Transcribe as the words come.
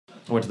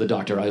I went to the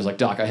doctor. I was like,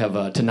 Doc, I have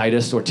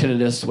tinnitus or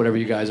tinnitus, whatever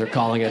you guys are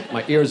calling it.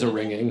 My ears are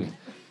ringing.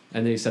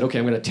 And then he said, okay,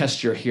 I'm going to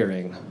test your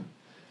hearing. And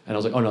I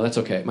was like, oh, no, that's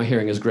okay. My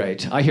hearing is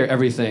great. I hear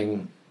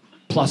everything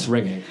plus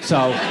ringing.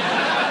 So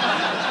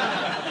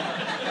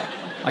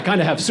I kind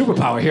of have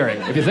superpower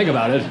hearing, if you think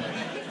about it.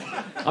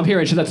 I'm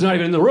hearing shit that's not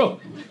even in the room.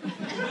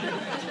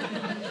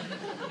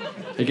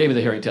 He gave me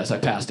the hearing test. I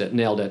passed it,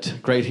 nailed it.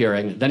 Great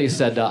hearing. Then he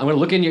said, I'm going to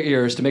look in your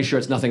ears to make sure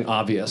it's nothing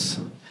obvious.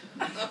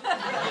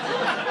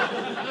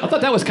 I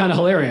thought that was kind of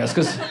hilarious,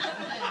 because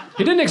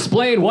he didn't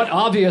explain what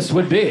obvious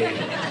would be.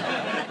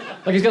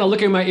 Like he's going to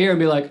look in my ear and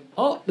be like,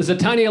 oh, there's a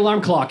tiny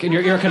alarm clock in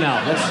your ear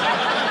canal.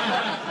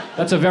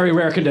 That's a very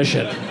rare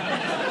condition.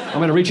 I'm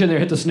going to reach in there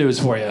and hit the snooze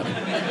for you.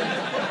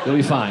 You'll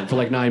be fine for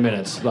like 9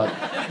 minutes. But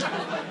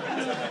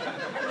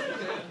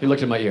he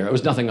looked at my ear. It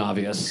was nothing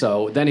obvious.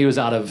 So then he was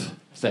out of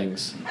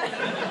things.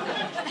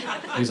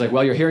 He's like,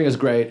 well, your hearing is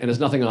great, and there's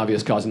nothing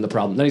obvious causing the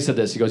problem. Then he said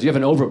this. He goes, you have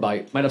an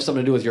overbite. Might have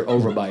something to do with your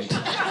overbite.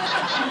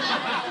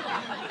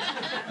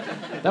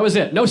 That was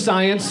it. No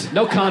science,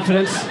 no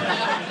confidence.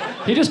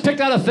 He just picked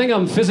out a thing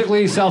I'm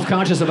physically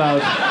self-conscious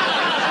about.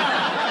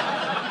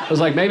 I was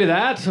like, maybe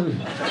that?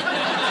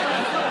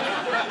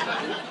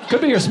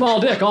 Could be your small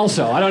dick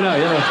also. I don't know.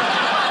 You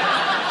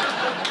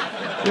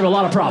have a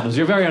lot of problems.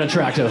 You're very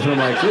unattractive. And I'm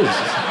like, Jesus,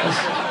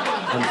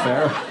 that's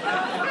unfair.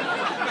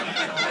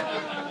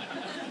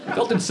 I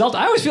felt insulted.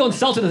 I always feel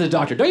insulted at the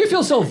doctor. Don't you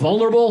feel so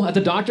vulnerable at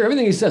the doctor?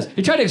 Everything he says.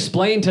 He tried to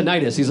explain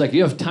tinnitus. He's like,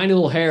 you have tiny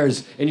little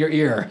hairs in your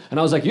ear. And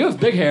I was like, you have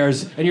big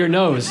hairs in your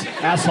nose,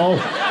 asshole.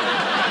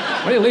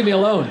 Why don't you leave me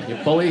alone, you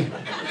bully?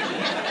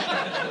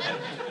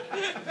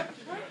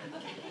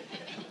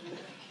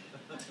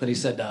 Then he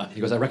said, he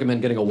goes, I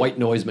recommend getting a white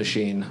noise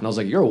machine. And I was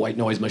like, you're a white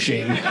noise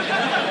machine.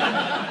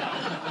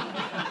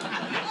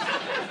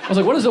 I was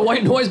like, what does a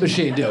white noise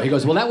machine do? He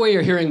goes, well, that way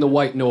you're hearing the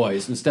white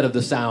noise instead of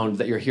the sound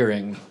that you're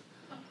hearing.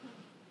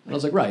 And I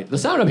was like, right, the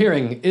sound I'm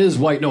hearing is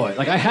white noise.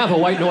 Like, I have a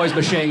white noise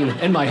machine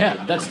in my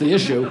head. That's the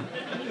issue.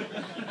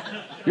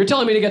 You're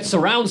telling me to get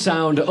surround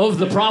sound of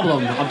the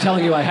problem I'm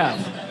telling you I have.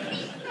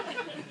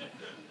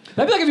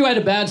 That'd be like if you had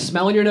a bad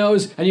smell in your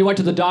nose and you went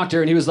to the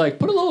doctor and he was like,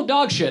 put a little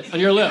dog shit on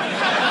your lip.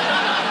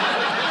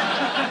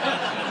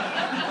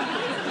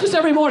 Just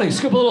every morning,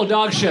 scoop a little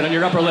dog shit on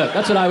your upper lip.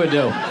 That's what I would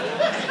do.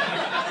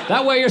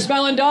 That way you're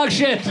smelling dog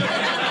shit.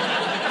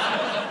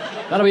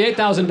 That'll be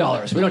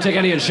 $8,000. We don't take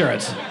any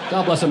insurance.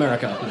 God bless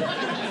America.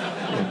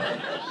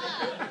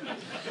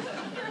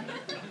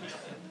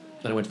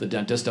 Then I went to the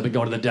dentist. I've been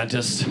going to the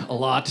dentist a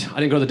lot.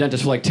 I didn't go to the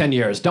dentist for like 10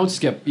 years. Don't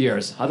skip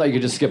years. I thought you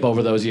could just skip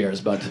over those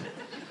years, but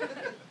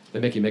they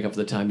make you make up for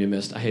the time you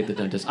missed. I hate the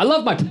dentist. I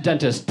love my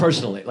dentist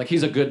personally. Like,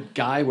 he's a good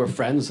guy. We're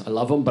friends. I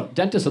love him. But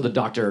dentists are the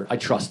doctor I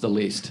trust the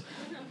least.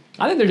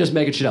 I think they're just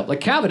making shit up.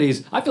 Like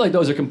cavities, I feel like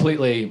those are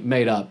completely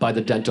made up by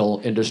the dental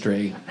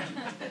industry.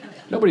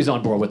 Nobody's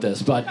on board with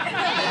this, but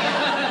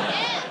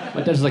my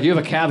dentist's like, you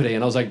have a cavity.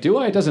 And I was like, do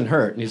I? It doesn't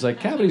hurt. And he's like,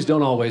 cavities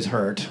don't always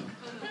hurt.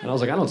 And I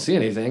was like, I don't see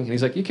anything. And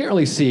he's like, you can't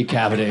really see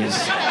cavities.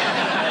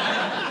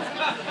 I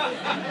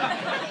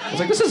was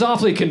like, this is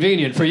awfully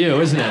convenient for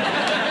you, isn't it?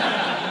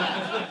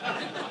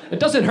 It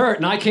doesn't hurt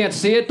and I can't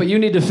see it, but you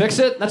need to fix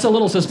it? That's a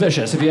little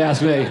suspicious, if you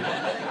ask me.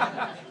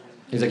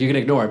 He's like, you can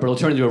ignore it, but it'll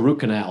turn into a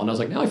root canal. And I was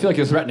like, now I feel like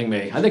you're threatening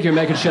me. I think you're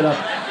making shit up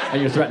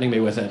and you're threatening me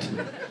with it.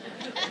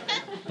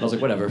 And I was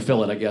like, whatever,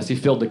 fill it, I guess. He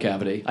filled the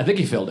cavity. I think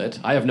he filled it.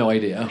 I have no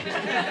idea.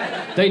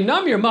 They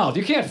numb your mouth.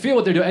 You can't feel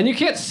what they're doing, and you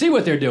can't see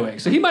what they're doing.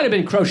 So he might have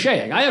been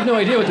crocheting. I have no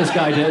idea what this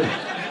guy did.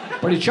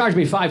 But he charged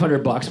me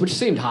 $500, which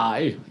seemed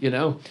high, you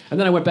know? And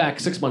then I went back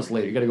 6 months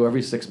later. You gotta go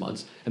every 6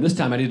 months. And this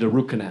time I needed a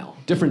root canal.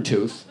 Different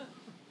tooth.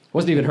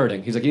 Wasn't even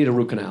hurting. He's like, you need a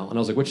root canal. And I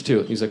was like, which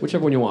tooth? He's like,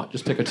 whichever one you want.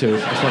 Just pick a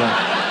tooth. I just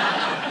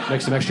wanna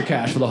make some extra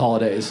cash for the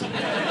holidays.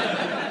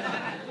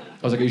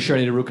 I was like, are you sure I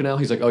need a root canal?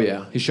 He's like, oh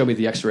yeah. He showed me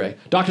the x-ray.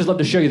 Doctors love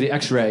to show you the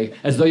x-ray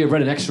as though you've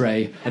read an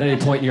x-ray at any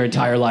point in your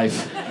entire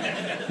life.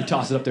 He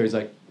tossed it up there. He's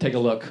like, take a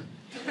look.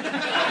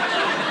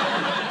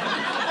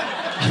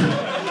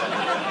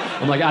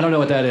 I'm like, I don't know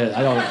what that is.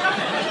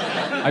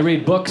 I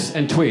read books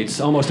and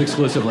tweets almost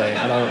exclusively.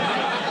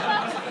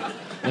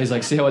 And he's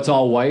like, see how it's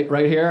all white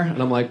right here? And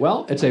I'm like,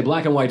 well, it's a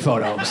black and white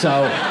photo.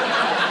 So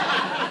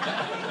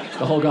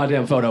the whole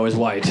goddamn photo is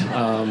white.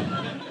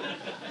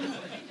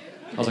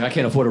 I was like, I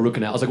can't afford a root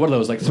canal. I was like, what are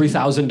those, like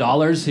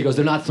 $3,000? He goes,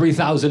 they're not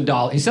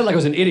 $3,000. He said it like I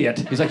was an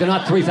idiot. He's like, they're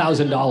not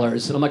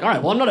 $3,000. And I'm like, all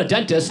right, well, I'm not a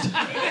dentist,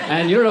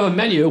 and you don't have a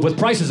menu with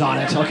prices on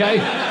it, okay?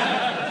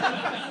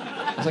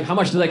 I was like, how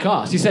much do they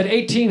cost? He said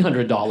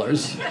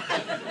 $1,800,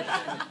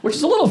 which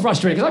is a little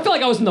frustrating, because I feel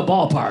like I was in the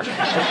ballpark.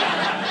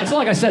 It's not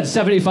like I said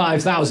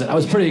 $75,000. I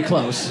was pretty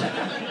close.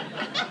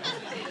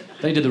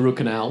 Then he did the root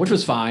canal, which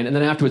was fine. And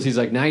then afterwards, he's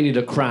like, now you need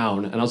a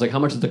crown. And I was like, how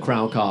much does the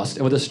crown cost?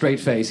 And with a straight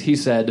face, he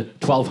said,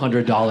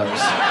 $1,200.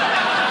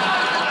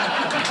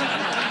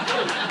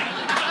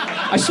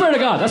 I swear to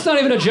God, that's not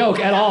even a joke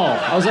at all.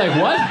 I was like,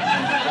 what?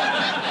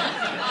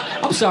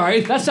 I'm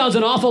sorry, that sounds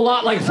an awful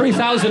lot like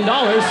 $3,000.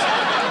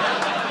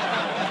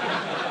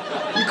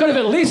 You could have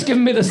at least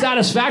given me the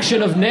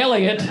satisfaction of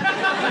nailing it.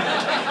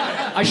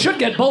 I should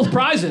get both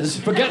prizes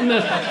for getting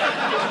the...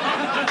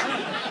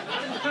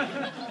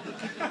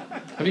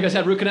 Have you guys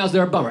had root canals?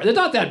 They're a bummer. They're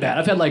not that bad.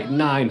 I've had like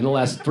 9 in the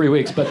last 3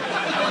 weeks, but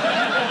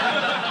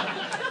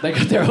they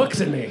got their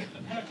hooks in me.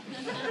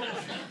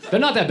 They're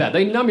not that bad.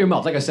 They numb your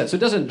mouth, like I said, so it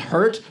doesn't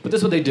hurt, but this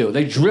is what they do.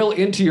 They drill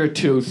into your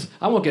tooth.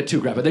 I won't get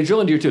too graphic. They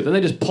drill into your tooth, and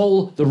they just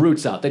pull the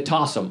roots out. They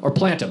toss them or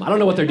plant them. I don't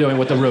know what they're doing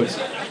with the roots.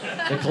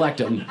 They collect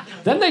them.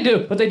 Then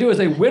what they do is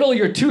they whittle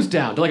your tooth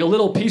down to like a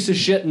little piece of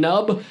shit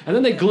nub, and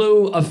then they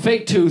glue a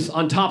fake tooth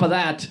on top of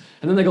that,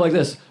 and then they go like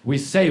this. We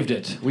saved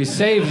it. We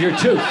saved your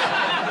tooth.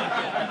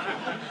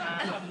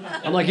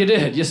 I'm like, you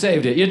did. You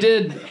saved it. You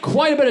did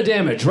quite a bit of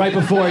damage right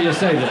before you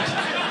saved it.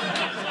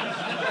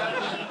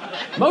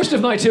 Most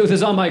of my tooth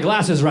is on my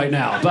glasses right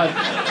now, but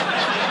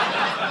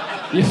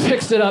you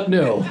fixed it up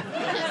new.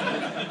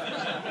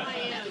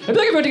 It'd be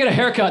like if you went to get a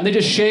haircut and they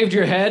just shaved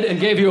your head and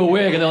gave you a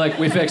wig and they're like,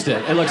 we fixed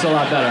it. It looks a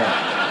lot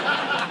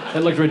better.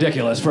 It looked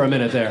ridiculous for a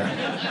minute there.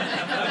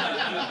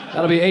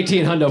 That'll be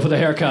 $1,800 for the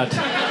haircut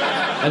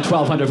and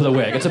 $1,200 for the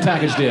wig. It's a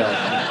package deal.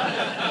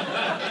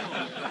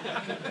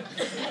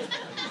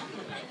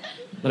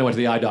 Then I went to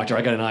the eye doctor.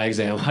 I got an eye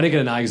exam. I didn't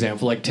get an eye exam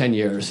for like 10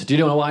 years. Do you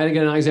know why I didn't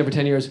get an eye exam for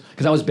 10 years?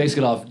 Because I was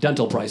basing it off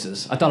dental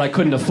prices. I thought I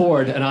couldn't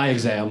afford an eye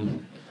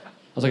exam. I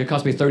was like, it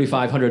cost me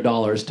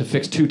 $3,500 to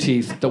fix 2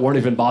 teeth that weren't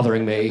even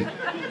bothering me.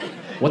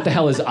 What the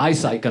hell is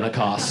eyesight gonna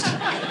cost?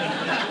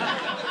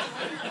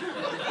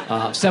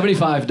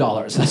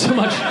 $75. That's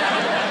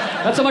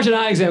how much an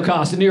eye exam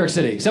costs in New York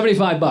City.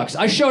 $75.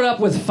 I showed up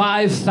with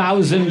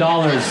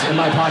 $5,000 in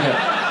my pocket.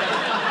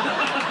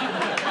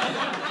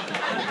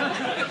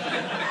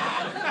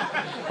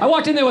 I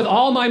walked in there with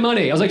all my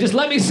money. I was like, just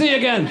let me see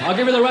again. I'll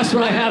give you the rest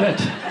when I have it.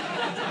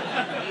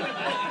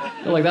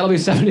 They're like, that'll be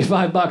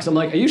 $75. I'm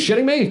like, are you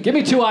shitting me? Give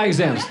me 2 eye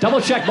exams.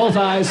 Double check both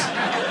eyes.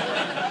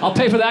 I'll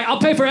pay for that. I'll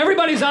pay for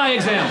everybody's eye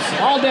exams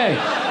all day.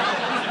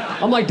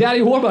 I'm like Daddy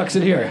Warbucks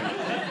in here.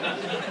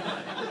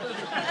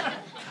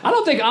 I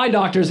don't think eye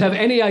doctors have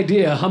any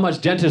idea how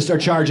much dentists are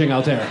charging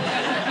out there.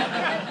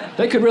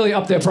 They could really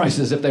up their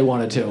prices if they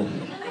wanted to.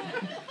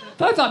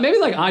 But I thought maybe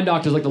like eye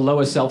doctors like the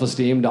lowest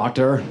self-esteem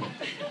doctor.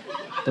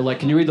 They're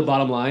like, can you read the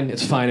bottom line?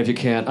 It's fine if you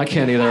can't. I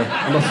can't either.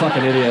 I'm a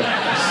fucking idiot.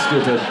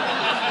 I'm stupid.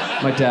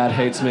 My dad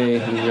hates me.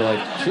 And you're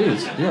like,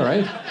 geez, you all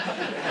right?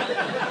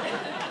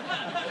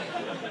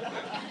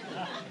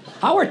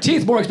 How are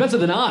teeth more expensive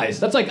than eyes?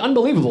 That's like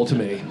unbelievable to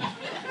me.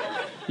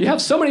 You have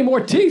so many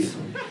more teeth.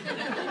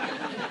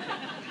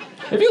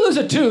 If you lose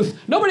a tooth,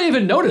 nobody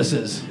even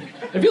notices.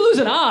 If you lose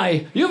an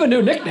eye, you have a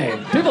new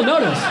nickname. People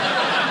notice.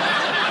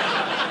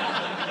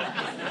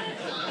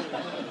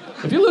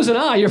 If you lose an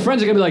eye, your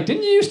friends are gonna be like,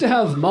 didn't you used to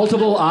have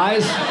multiple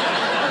eyes?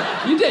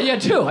 You did, you had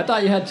 2. I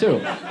thought you had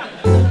 2.